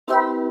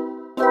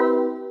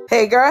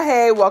Hey girl,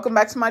 hey, welcome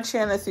back to my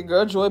channel. It's your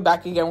girl Joy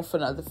back again with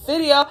another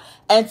video.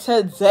 And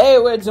today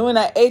we're doing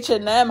an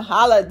H&M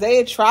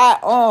holiday try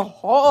on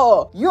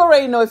haul. You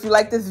already know, if you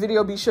like this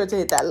video, be sure to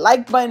hit that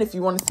like button. If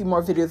you want to see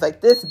more videos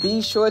like this,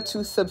 be sure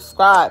to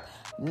subscribe.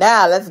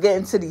 Now let's get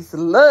into these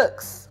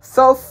looks.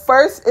 So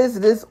first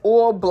is this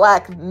all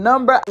black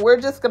number.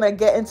 We're just gonna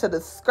get into the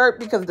skirt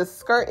because the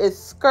skirt is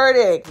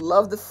skirting.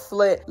 Love the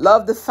slit,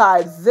 love the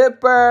side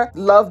zipper,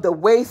 love the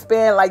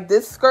waistband. Like,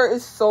 this skirt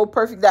is so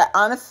perfect that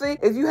honestly,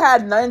 if you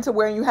had nothing to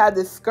wear and you had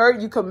this skirt,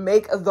 you could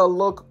make the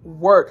look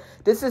work.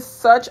 This is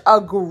such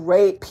a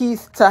great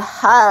piece to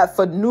have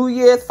for New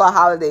Year's, for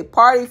holiday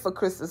party, for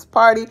Christmas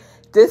party.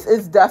 This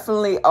is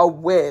definitely a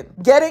win.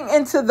 Getting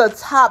into the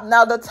top.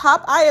 Now, the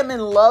top, I am in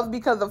love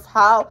because of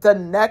how the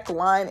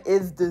neckline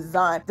is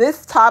designed.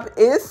 This top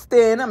is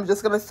thin. I'm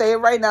just going to say it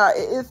right now.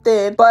 It is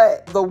thin,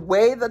 but the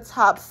way the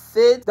top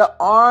sits, the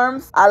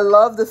arms, I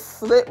love the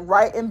slit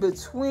right in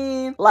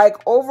between. Like,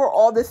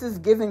 overall, this is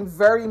giving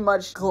very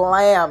much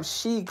glam,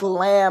 chic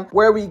glam,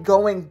 where we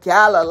going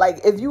gala. Like,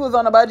 if you was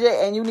on a budget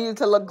and you needed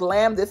to look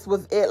glam, this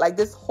was it. Like,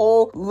 this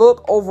whole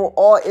look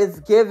overall is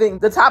giving.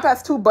 The top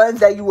has two buttons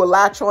that you will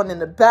latch on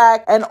in the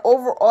back, and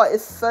overall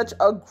it's such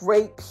a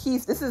great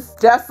piece. This is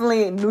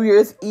definitely New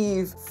Year's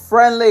Eve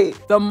friendly.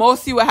 The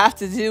most you would have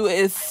to do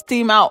is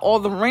steam out all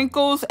the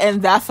wrinkles,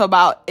 and that's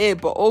about it.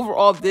 But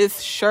overall,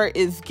 this shirt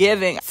is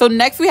giving. So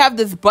next we have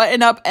this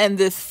button up and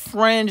this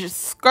fringe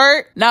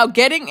skirt. Now,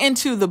 getting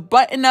into the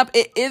button up,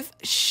 it is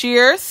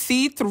sheer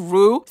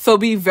see-through, so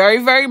be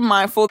very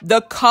mindful.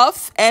 The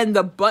cuffs and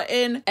the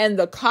button and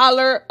the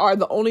collar are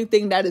the only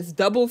thing that is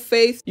double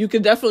faced. You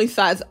can definitely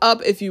size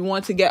up if you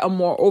want to get a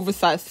more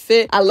oversized fit.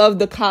 I love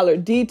the collar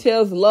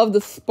details, love the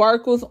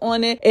sparkles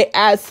on it. It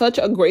adds such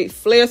a great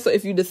flair. So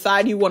if you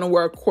decide you want to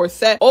wear a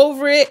corset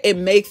over it, it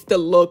makes the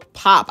look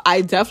pop.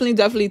 I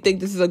definitely think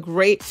this is a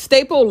great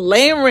staple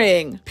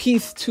layering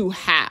piece to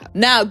have.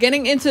 Now,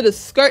 getting into the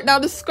skirt. Now,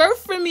 the skirt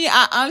for me,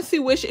 I honestly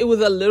wish it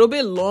was a little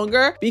bit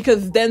longer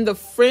because then the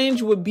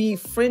fringe would be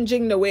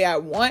fringing the way I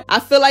want. I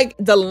feel like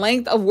the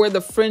length of where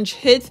the fringe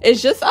hits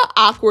is just an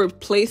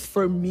awkward place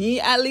for me,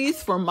 at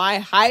least for my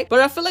height. But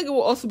I feel like it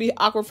will also be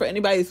awkward for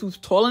anybody who's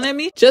taller than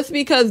me, just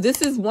because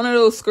this is one of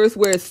those skirts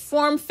where it's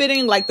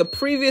form-fitting like the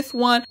previous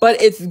one,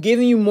 but it's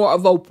giving you more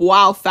of a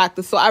wow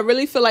factor. So I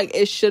really feel like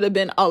it should have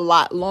been a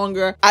lot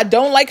longer. I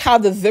don't like how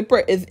the zipper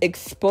is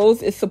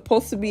exposed. It's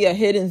supposed to be a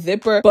hidden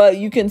zipper, but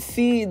you can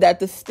see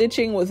that the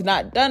stitching was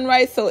not done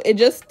right, so it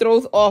just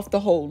throws off the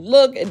whole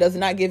look. It does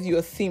not give you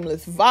a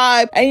seamless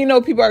vibe, and you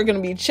know people are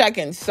going to be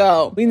checking,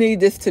 so we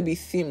need this to be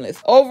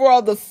seamless.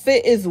 Overall, the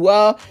fit is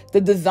well. The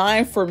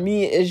design for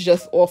me is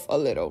just off a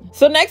little.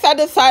 So next, I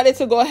decided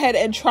to go ahead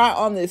and try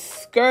on this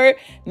skirt.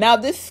 Now,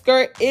 this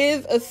skirt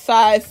is a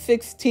size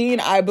 16,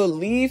 I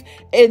believe.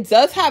 It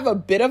does have a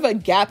bit of a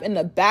gap in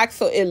the back,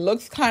 so it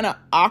looks kind of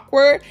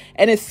awkward,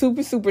 and it's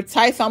super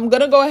tight. So I'm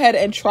gonna go ahead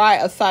and try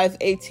a size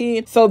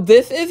 18. So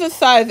this is a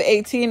size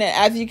 18, and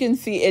as you can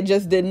see, it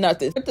just did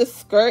nothing. The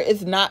skirt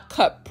is not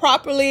cut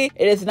properly.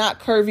 It is not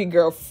curvy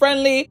girl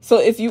friendly. So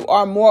if you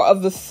are more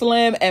of the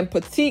slim and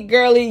petite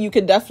girly, you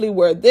can definitely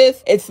wear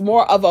this. It's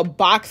more of a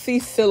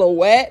boxy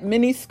silhouette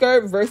mini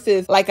skirt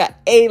versus like a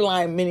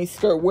A-line mini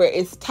skirt where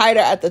it's tighter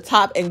at the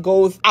top and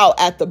goes out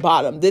at the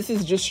bottom. This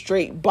is just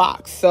straight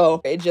box,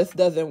 so it just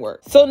doesn't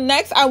work. So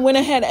next, I went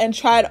ahead and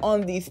tried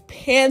on these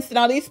pants.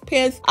 Now, these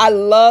pants, I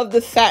love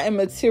the satin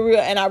material,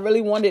 and I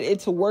really wanted it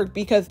to work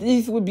because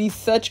these would be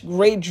such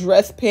great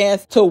dress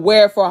pants to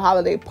wear for a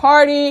holiday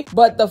party,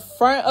 but the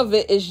front of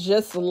it is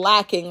just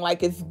lacking.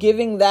 Like, it's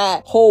giving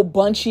that whole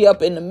bunchy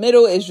up in the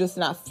middle. It's just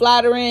not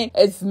flattering.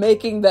 It's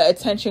making the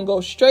attention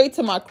go straight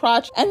to my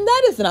crotch, and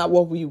that is not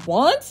what we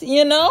want,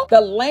 you know?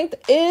 The length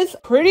is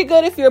pretty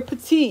good if you're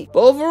petite,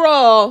 but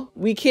overall,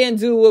 we can't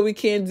do what we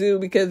can't do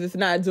because it's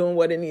not doing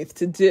what it needs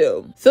to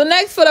do. So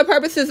next, for the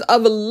purposes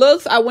of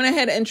looks, I went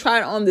ahead and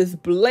tried on this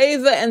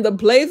blazer, and the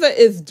blazer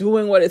is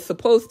doing what it's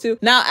supposed to.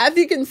 Now, as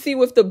you can see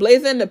with the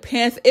blazer and the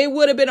pants, it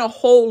would have been a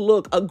whole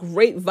look, a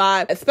great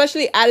vibe,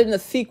 especially adding the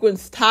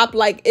sequins top.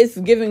 Like, it's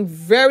giving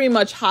very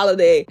much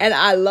holiday, and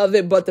I love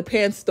it, but the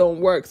pants don't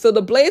work. So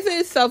the blazer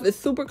itself is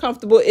super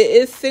comfortable. It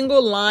is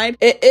single lined.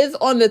 It is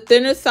on the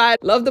thinner side.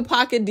 Love the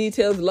pocket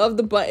details, love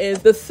the buttons.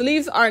 The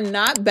sleeves are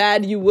not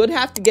bad. You would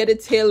have to get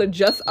it tailored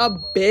just a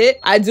bit.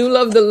 I do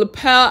love the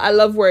lapel. I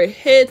love where it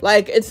hits.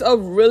 Like, it's a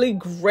really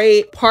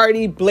great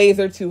party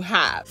blazer to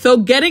have. So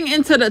getting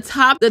into the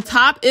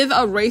top is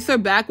a racer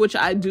back, which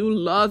I do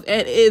love.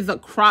 It is a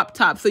crop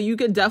top, so you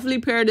could definitely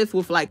pair this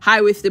with like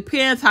high-waisted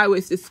pants,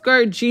 high-waisted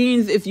skirt,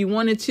 jeans if you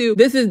wanted to.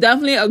 This is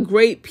definitely a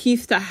great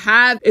piece to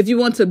have if you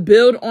want to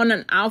build on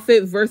an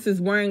outfit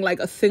versus wearing like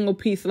a single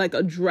piece like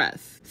a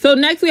dress. So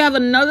next we have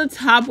another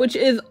top, which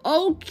is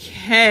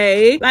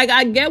okay. Like,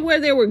 I get where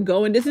they were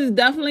going. This is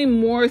definitely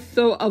more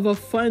so of a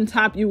fun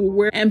top you would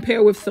wear and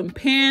pair with some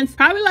pants,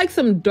 probably like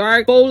some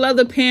dark faux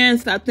leather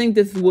pants. I think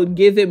this would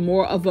give it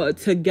more of a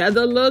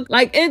together look.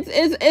 Like,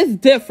 it's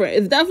different.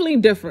 It's definitely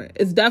different.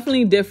 It's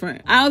definitely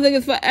different. I don't think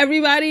it's for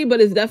everybody,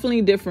 but it's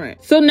definitely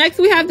different. So next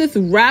we have this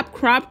wrap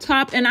crop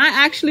top, and I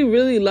actually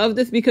really love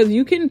this because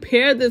you can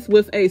pair this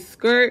with a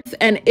skirt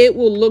and it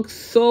will look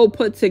so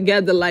put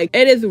together. Like,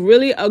 it is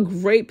really a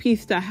great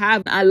piece to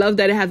have. I love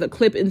that it has a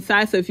clip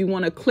inside, so if you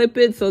want to clip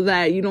it so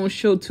that you don't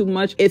show too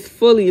much, it's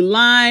fully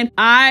lined.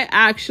 I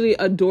actually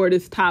adore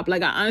this top.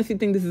 Like, I honestly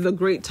think this is a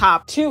great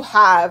top to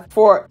have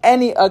for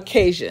any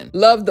occasion.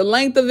 Love the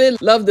length of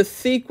it, love the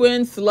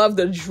sequins, love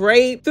the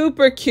drape,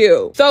 super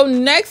cute. So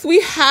next we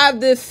have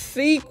this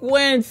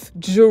sequins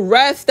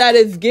dress that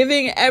is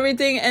giving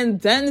everything and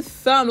then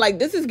some. Like,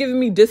 this is giving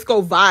me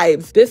disco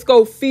vibes,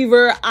 disco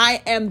fever.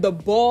 I am the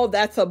ball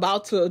that's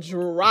about to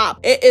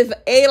drop. It is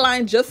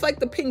A-line, just like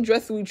the pink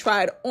dress we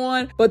tried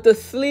on, but the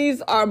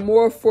sleeves are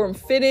more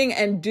form-fitting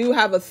and do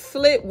have a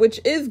slit, which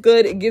is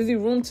good. It gives you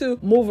room to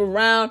move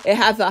around. It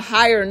has a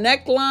higher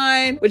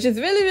neckline, which is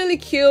really, really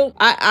cute.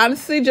 I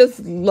honestly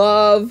just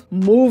love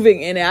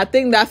moving in it. I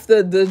think that's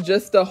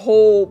just the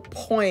whole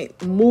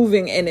point,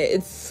 moving in it.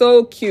 It's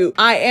so cute.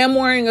 I am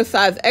wearing a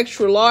size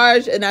extra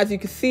large, and as you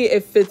can see,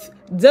 it fits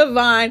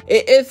divine.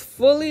 It is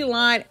fully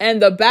lined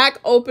and the back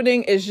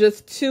opening is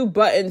just 2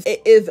 buttons.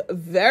 It is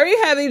very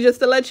heavy, just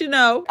to let you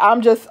know.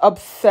 I'm just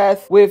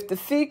obsessed with the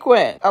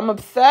sequin. I'm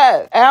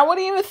obsessed. And I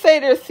wouldn't even say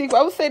they're sequin.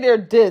 I would say they're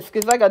disc.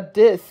 It's like a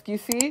disc, you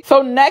see?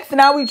 So next,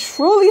 now we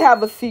truly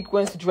have a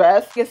sequence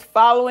dress. It's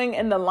following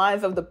in the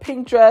lines of the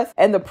pink dress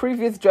and the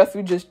previous dress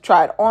we just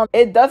tried on.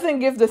 It doesn't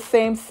give the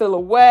same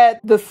silhouette.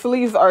 The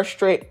sleeves are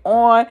straight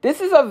on.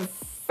 This is a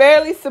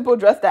fairly simple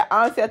dress that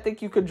honestly I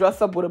think you could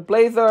dress up with a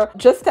blazer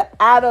just to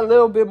add a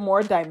little bit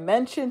more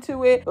dimension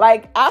to it.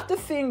 Like, after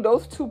seeing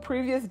those 2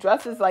 previous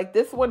dresses, like,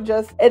 this one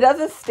just, it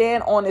doesn't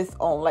stand on its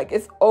own. Like,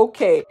 it's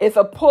okay. It's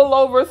a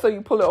pullover, so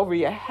you pull it over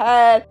your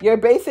head. Your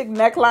basic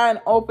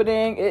neckline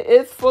opening, it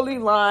is fully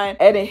lined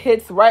and it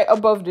hits right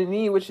above the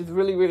knee, which is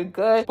really, really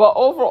good. But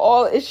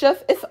overall, it's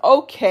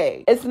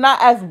okay. It's not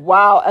as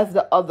wow as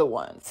the other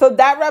ones. So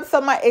that wraps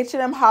up my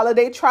H&M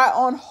holiday try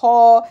on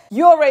haul.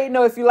 You already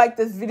know, if you like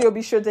this video,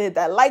 be sure to hit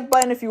that like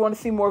button. If you want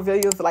to see more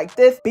videos like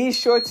this, be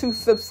sure to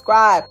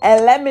subscribe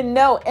and let me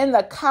know in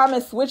the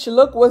comments which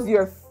look was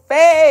your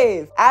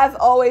fave. As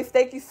always,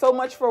 thank you so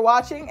much for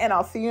watching, and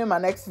I'll see you in my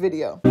next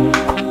video.